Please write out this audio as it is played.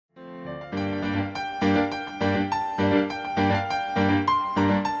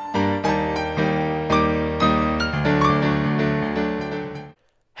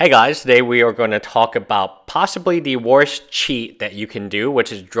Hey guys, today we are going to talk about possibly the worst cheat that you can do,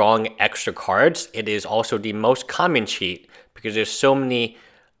 which is drawing extra cards. It is also the most common cheat because there's so many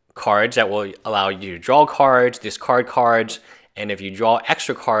cards that will allow you to draw cards, discard cards, and if you draw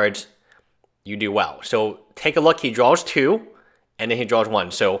extra cards, you do well. So take a look, he draws 2, and then he draws 1.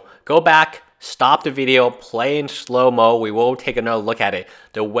 So go back, stop the video, play in slow-mo, we will take another look at it.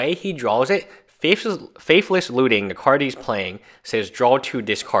 The way he draws it, Faithless Looting, the card he's playing, says draw 2,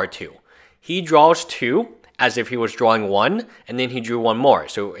 discard 2. He draws 2 as if he was drawing 1, and then he drew 1 more.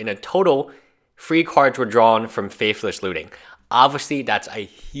 So in a total, 3 cards were drawn from Faithless Looting. Obviously, that's a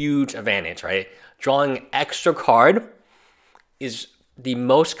huge advantage, right? Drawing extra card is the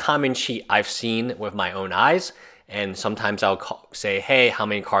most common cheat I've seen with my own eyes. And sometimes I'll say, hey, how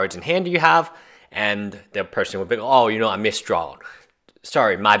many cards in hand do you have? And the person would be, oh, I misdrawn.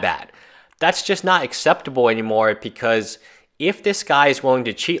 Sorry, my bad. That's just not acceptable anymore because if this guy is willing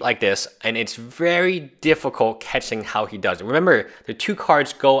to cheat like this, and it's very difficult catching how he does it. Remember, the 2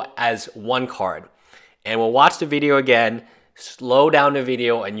 cards go as 1 card. And we'll watch the video again, slow down the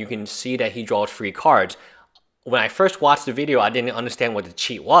video, and you can see that he draws 3 cards. When I first watched the video, I didn't understand what the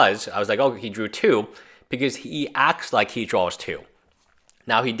cheat was. I was like, oh, he drew 2 because he acts like he draws 2.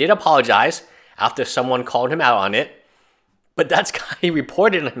 Now, he did apologize after someone called him out on it, but that's kind of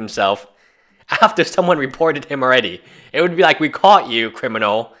reported himself after someone reported him already. It would be like, we caught you,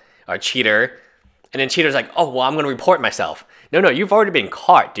 criminal or cheater. And then cheater's like, oh, well, I'm going to report myself. No, you've already been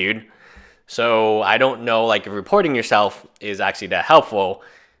caught, dude. So I don't know, if reporting yourself is actually that helpful.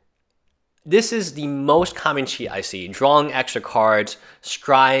 This is the most common cheat I see. Drawing extra cards,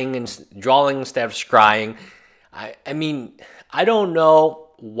 scrying, and drawing instead of scrying. I mean, I don't know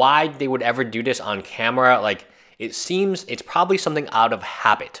why they would ever do this on camera. It seems it's probably something out of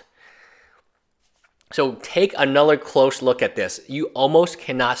habit. So take another close look at this. You almost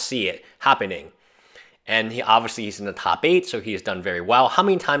cannot see it happening. And he's in the top 8, so he has done very well. How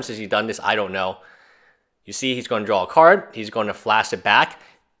many times has he done this? I don't know. You see, he's going to draw a card. He's going to flash it back.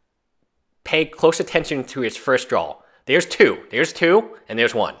 Pay close attention to his first draw. There's 2. There's 2, and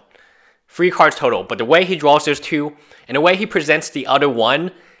there's 1. 3 cards total. But the way he draws those 2, and the way he presents the other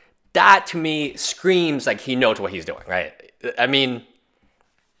 1, that to me screams like he knows what he's doing, right? I mean,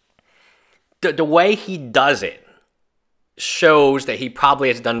 the way he does it shows that he probably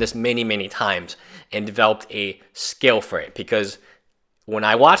has done this many, many times and developed a skill for it. Because when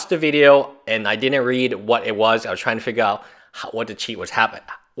I watched the video and I didn't read what it was, I was trying to figure out what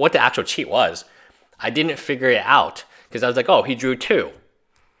the actual cheat was. I didn't figure it out because I was like, oh, he drew 2.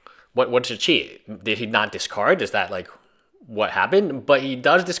 What's the cheat? Did he not discard? Is that what happened? But he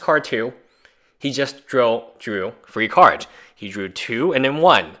does discard 2. He just drew 3 cards. He drew 2 and then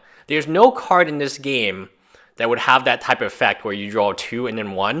 1. There's no card in this game that would have that type of effect where you draw 2 and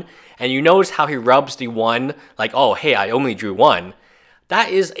then 1. And you notice how he rubs the 1 like, oh, hey, I only drew 1.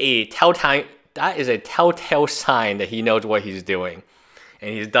 That is a telltale sign that he knows what he's doing.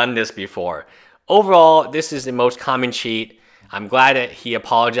 And he's done this before. Overall, this is the most common cheat. I'm glad that he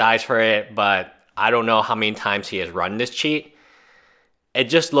apologized for it, but I don't know how many times he has run this cheat. It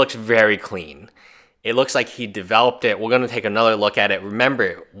just looks very clean. It looks like he developed it. We're going to take another look at it.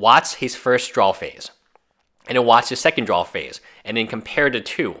 Remember, watch his first draw phase. And then watch his second draw phase. And then compare the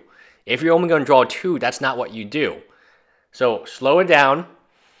 2. If you're only going to draw 2, that's not what you do. So slow it down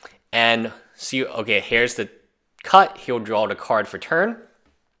and see, okay, here's the cut. He'll draw the card for turn.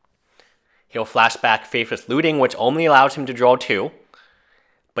 He'll flash back Faithless Looting, which only allows him to draw 2.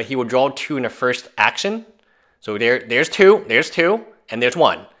 But he will draw 2 in the first action. So there's 2, and there's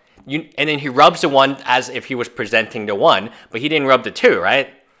 1. And then he rubs the 1 as if he was presenting the 1, but he didn't rub the 2,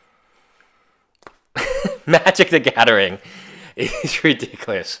 right? Magic the Gathering is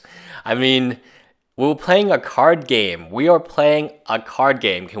ridiculous. I mean, we're playing a card game. We are playing a card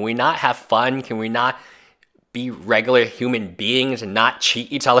game. Can we not have fun? Can we not be regular human beings and not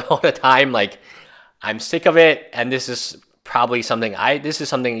cheat each other all the time? I'm sick of it, and this is probably something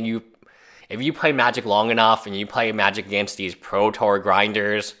if you play Magic long enough and you play Magic against these Pro Tour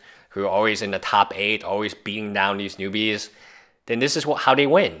grinders who are always in the top 8, always beating down these newbies, then this is how they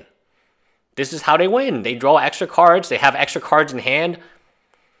win. This is how they win. They draw extra cards. They have extra cards in hand.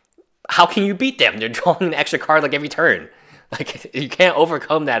 How can you beat them? They're drawing an extra card every turn. You can't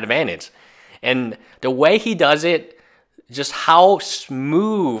overcome that advantage. And the way he does it, just how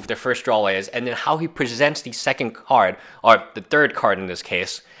smooth the first draw is, and then how he presents the second card, or the third card in this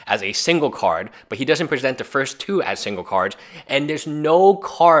case, as a single card, but he doesn't present the first 2 as single cards, and there's no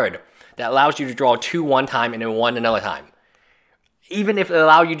card that allows you to draw 2 one time and then 1 another time. Even if it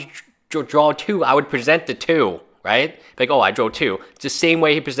allowed you to draw 2, I would present the 2, right? Like, oh, I drew 2. It's the same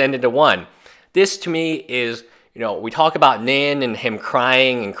way he presented the 1. This to me is, you know, we talk about Nin and him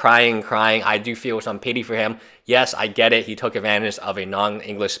crying and crying and crying. I do feel some pity for him. Yes, I get it. He took advantage of a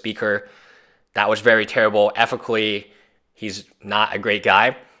non-English speaker. That was very terrible. Ethically, he's not a great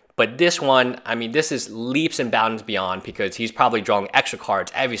guy. But this one, I mean, this is leaps and bounds beyond because he's probably drawing extra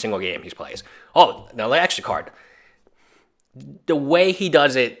cards every single game he plays. Oh, another extra card. The way he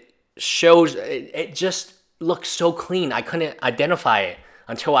does it shows, it just looks so clean. I couldn't identify it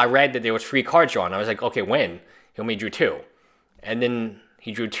until I read that there was 3 cards drawn. I was like, okay, when? He only drew 2. And then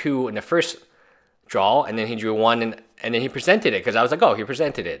he drew 2 in the first draw, and then he drew 1, and then he presented it because I was like, oh, he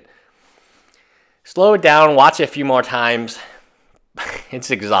presented it. Slow it down, watch it a few more times. It's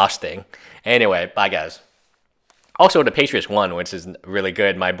exhausting. Anyway, bye guys. Also, the Patriots won, which is really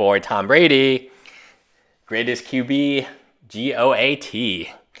good. My boy Tom Brady, greatest QB, GOAT.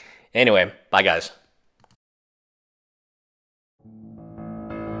 Anyway, bye guys.